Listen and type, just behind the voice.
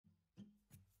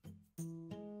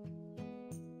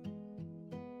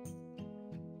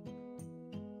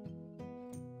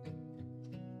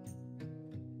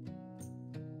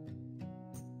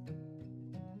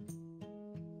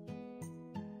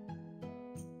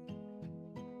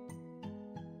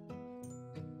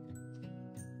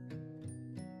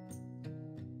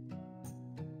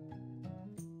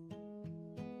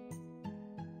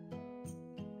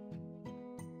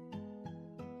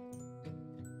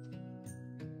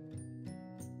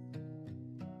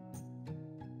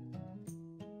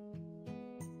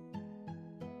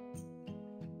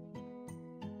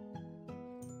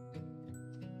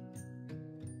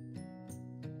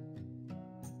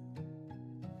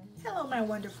Hello my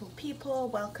wonderful people,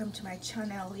 welcome to my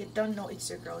channel. You don't know,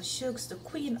 it's your girl Shugs, the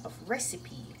queen of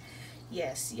recipe.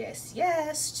 Yes,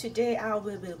 today I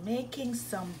will be making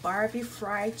some Barbie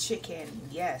fried chicken.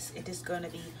 Yes, it is gonna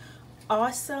be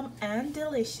awesome and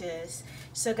delicious.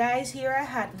 So guys, here I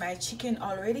had my chicken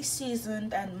already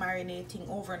seasoned and marinating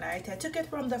overnight. I took it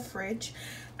from the fridge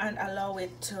and allow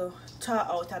it to thaw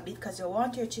out a bit because you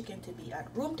want your chicken to be at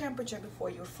room temperature before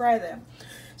you fry them.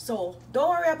 So don't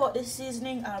worry about the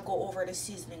seasoning, I'll go over the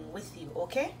seasoning with you,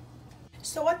 okay?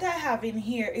 So what I have in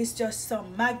here is just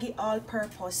some Maggi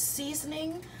all-purpose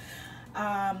seasoning.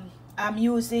 I'm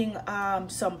using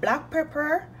some black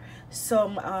pepper,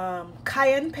 some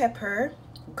cayenne pepper,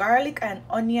 garlic and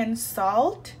onion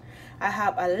salt. I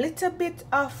have a little bit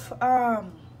of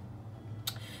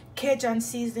Cajun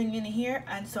seasoning in here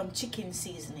and some chicken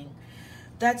seasoning.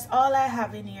 That's all I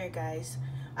have in here, guys.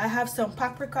 I have some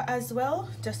paprika as well,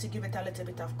 just to give it a little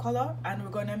bit of color, and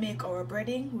we're gonna make our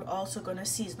breading. We're also gonna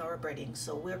season our breading,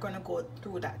 so we're gonna go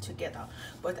through that together.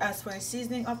 But as for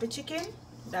seasoning of the chicken,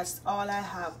 that's all I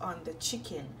have on the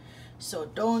chicken, so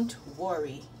don't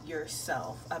worry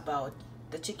yourself about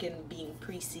the chicken being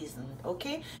pre-seasoned.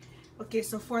 Okay,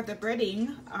 so for the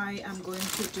breading, I am going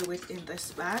to do it in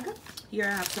this bag. Here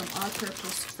I have some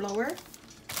all-purpose flour,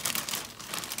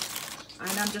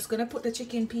 and I'm just gonna put the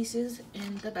chicken pieces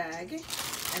in the bag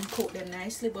and coat them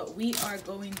nicely, but we are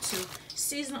going to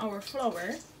season our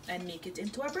flour and make it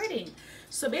into a breading.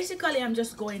 So basically I'm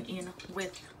just going in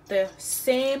with the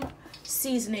same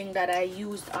seasoning that I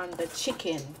used on the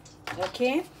chicken.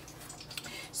 Okay,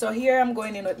 so here I'm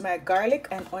going in with my garlic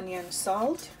and onion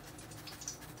salt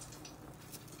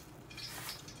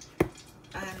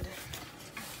and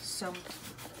some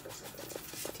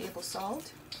table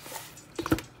salt,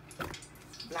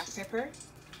 black pepper,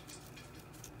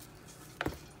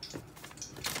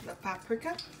 the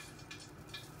paprika,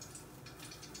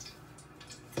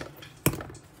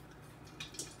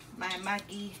 my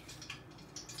Maggi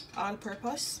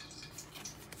all-purpose,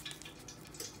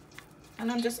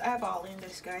 and I'm just eyeballing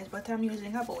this, guys, but I'm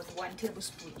using about 1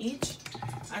 tablespoon each,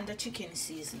 and the chicken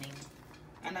seasoning.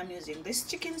 And I'm using this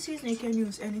chicken seasoning. You can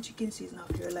use any chicken seasoning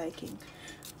of your liking,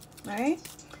 right?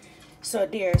 So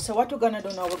there, so what we're gonna do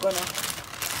now, we're gonna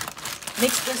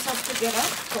mix this up together,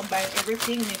 combine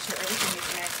everything, make sure everything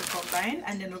is nice to combine,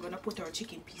 and then we're gonna put our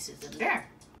chicken pieces in there.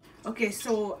 Okay,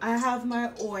 so I have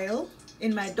my oil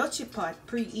in my Dutchy pot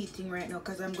preheating right now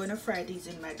because I'm gonna fry these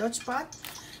in my Dutch pot.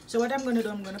 So what I'm gonna do,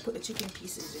 I'm gonna put the chicken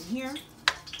pieces in here.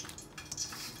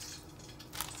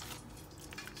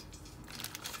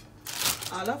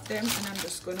 All of them, and I'm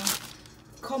just gonna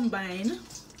combine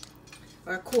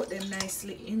or coat them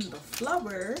nicely in the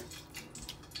flour.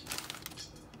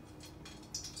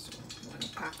 So I'm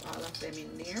gonna pack all of them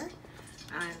in there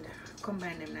and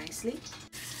combine them nicely.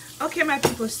 Okay my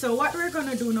people, so what we're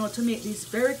gonna do now to make these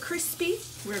very crispy,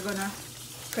 we're gonna,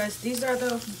 because these are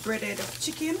the breaded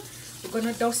chicken, we're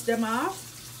gonna dust them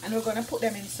off and we're gonna put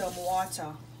them in some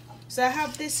water. So I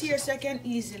have this here so I can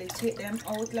easily take them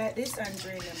out like this and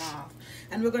drain them off.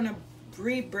 And we're gonna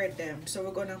re-bread them. So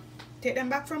we're gonna take them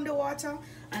back from the water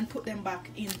and put them back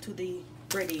into the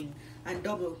breading, and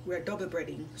we're double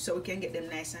breading so we can get them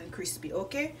nice and crispy.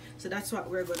 Okay, so that's what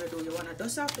we're gonna do. You wanna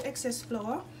dust off the excess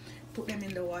flour, put them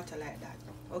in the water like that.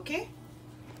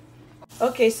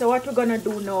 Okay, so what we're gonna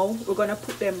do now, we're gonna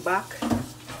put them back,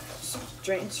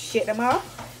 shake them off,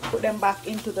 put them back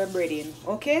into the breading.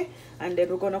 Okay, and then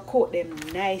we're gonna coat them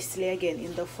nicely again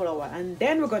in the flour, and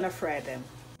then we're gonna fry them.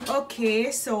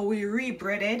 Okay, so we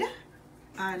re-breaded,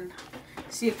 and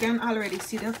see, you can already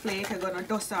see the flake. I'm gonna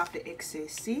dust off the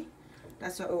excess. See,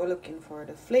 that's what we were looking for,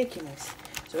 the flakiness.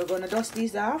 So we're gonna dust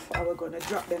these off, and we're gonna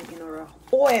drop them in our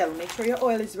oil. Make sure your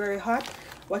oil is very hot.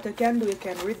 What you can do, you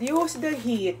can reduce the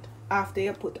heat after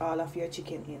you put all of your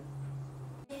chicken in.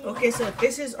 Okay, so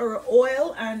this is our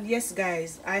oil, and yes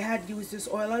guys, I had used this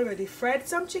oil already, fried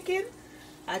some chicken.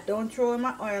 I don't throw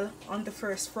my oil on the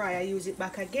first fry, I use it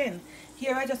back again.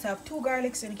 Here I just have 2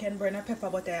 garlics and can burn a pepper,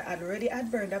 but I already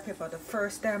had burned a pepper the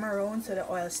first time around, so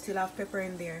the oil still have pepper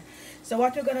in there. So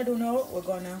what we're gonna do now, we're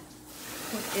gonna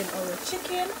put in our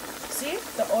chicken. See,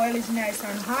 the oil is nice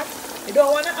and hot. You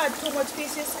don't want to add too much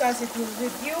pieces because it will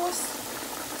reduce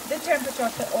the temperature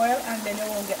of the oil and then you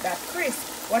won't get that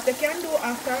crisp. What you can do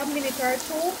after a minute or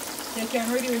 2, you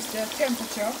can reduce the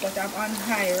temperature, but I'm on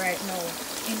high right now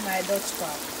in my Dutch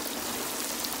pot.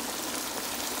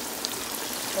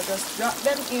 So just drop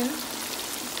them in,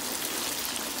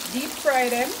 deep fry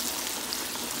them,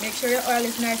 make sure your oil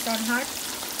is nice and hot.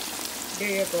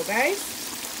 There you go guys.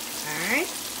 Alright,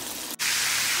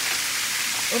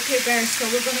 Okay guys, so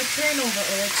we're gonna turn over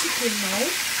our chicken now.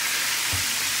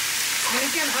 And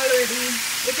you can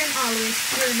always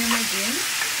turn them again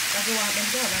if you want them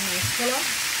to have a nice color.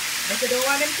 But you don't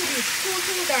want them to be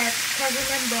too dark, because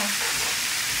remember,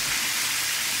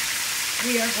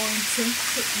 we are going to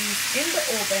put these in the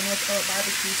oven with our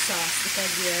barbecue sauce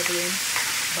because we are doing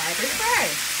barbecue fry.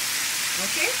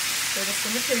 Okay, so just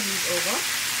going to turn these over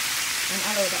and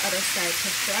allow the other side to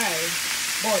fry.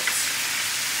 But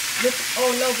look how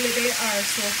lovely they are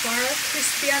so far,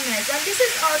 crispy and nice. And this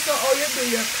is also how you do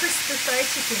your crispy fried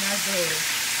chicken as well.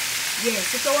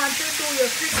 Yes, if you want to do your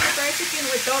crispy fried chicken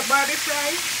without barbecue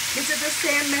fry, this is the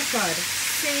same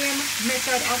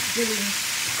method of doing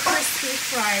crispy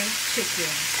fried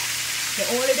chicken. The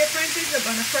only difference is you're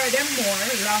gonna fry them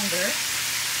longer,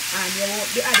 and you won't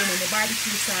be adding any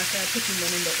barbecue sauce or putting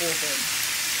them in the oven.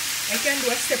 I can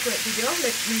do a separate video.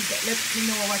 Let me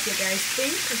know what you guys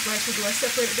think. If I should do a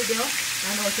separate video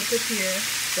on how to prepare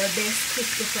the best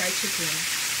crispy fried chicken.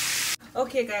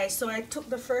 Okay guys, so I took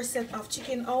the first set of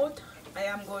chicken out. I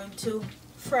am going to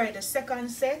fry the second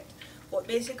set. But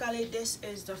basically this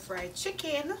is the fried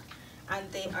chicken,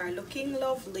 and they are looking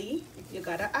lovely. You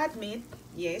gotta admit,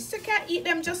 yes, you can eat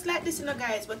them just like this, you know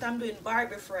guys, but I'm doing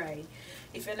barbecue fry.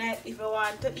 If you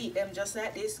want to eat them just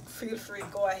like this, feel free,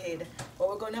 go ahead. But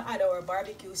we're gonna add our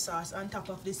barbecue sauce on top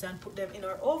of this and put them in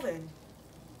our oven.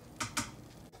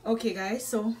 Okay guys,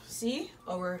 so see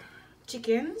our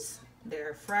chickens,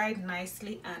 they're fried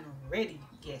nicely and ready.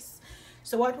 Yes,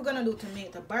 so what we're gonna do to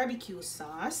make the barbecue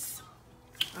sauce,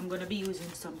 I'm gonna be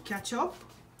using some ketchup,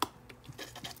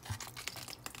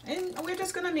 and we're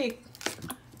just gonna make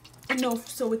enough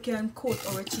so we can coat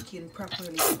our chicken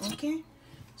properly. Okay,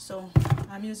 so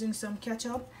I'm using some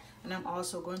ketchup, and I'm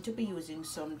also going to be using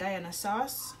some Diana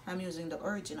sauce. I'm using the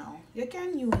original. You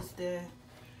can use the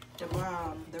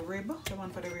rib, the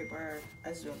one for the rib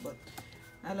as well, but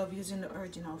I love using the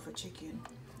original for chicken.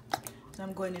 So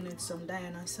I'm going in with some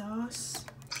Diana sauce,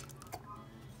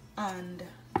 and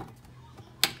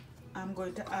I'm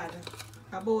going to add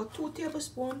about 2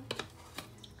 tablespoons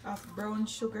of brown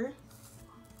sugar,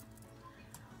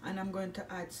 and I'm going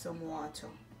to add some water.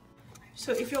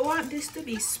 So if you want this to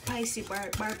be spicy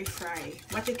barbecue fry,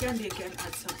 what you can do, you can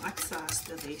add some hot sauce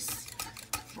to this,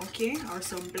 okay, or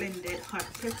some blended hot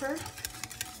pepper.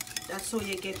 That's how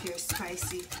you get your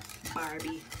spicy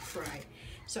barbecue fry.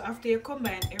 So after you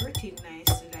combine everything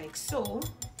nicely like so,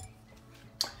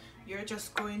 you're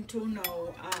just going to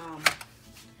now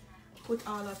put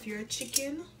all of your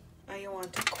chicken, and you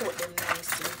want to coat them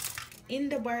nicely in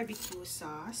the barbecue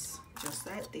sauce, just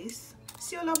like this.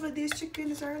 See how lovely these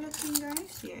chickens are looking,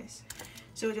 guys? Yes.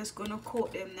 So we're just gonna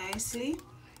coat them nicely,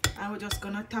 and we're just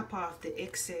gonna top off the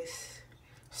excess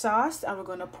sauce, and we're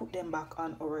gonna put them back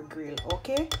on our grill.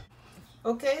 Okay,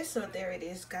 okay, so there it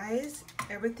is, guys.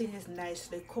 Everything is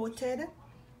nicely coated.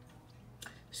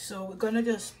 So we're gonna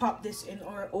just pop this in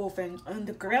our oven on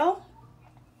the grill,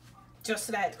 just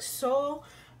like so.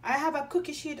 I have a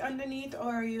cookie sheet underneath,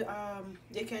 or you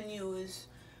can use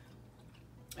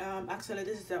actually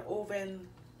this is the oven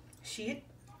sheet,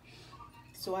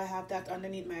 so I have that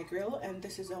underneath my grill, and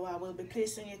this is how I will be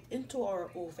placing it into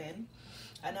our oven.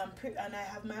 And I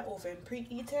have my oven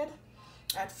preheated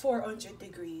at 400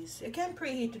 degrees. You can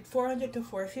preheat it 400 to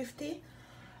 450.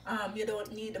 You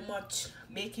don't need much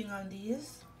baking on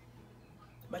these,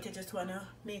 but you just want to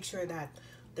make sure that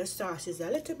the sauce is a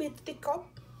little bit thick up,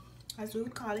 as we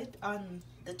would call it, on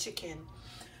the chicken.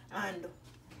 And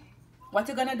what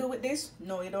you're gonna do with this,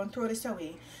 no, you don't throw this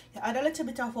away. You add a little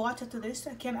bit of water to this.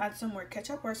 You can add some more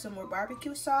ketchup or some more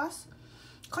barbecue sauce.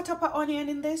 Cut up an onion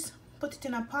in this, put it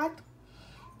in a pot,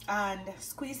 and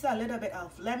squeeze a little bit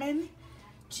of lemon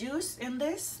juice in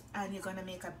this, and you're gonna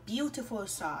make a beautiful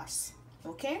sauce.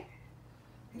 Okay,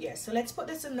 yeah, so let's put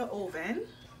this in the oven.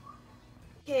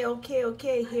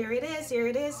 Okay, here it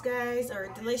is, guys, our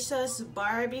delicious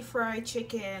barbecue fried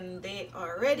chicken. They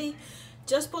are ready.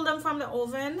 Just pull them from the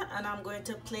oven, and I'm going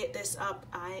to plate this up.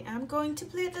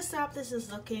 This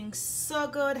is looking so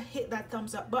good. Hit that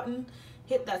thumbs up button,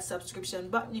 hit that subscription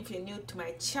button if you're new to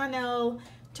my channel.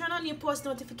 Turn on your post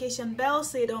notification bell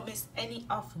so you don't miss any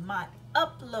of my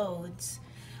uploads.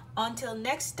 Until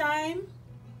next time,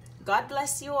 God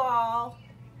bless you all.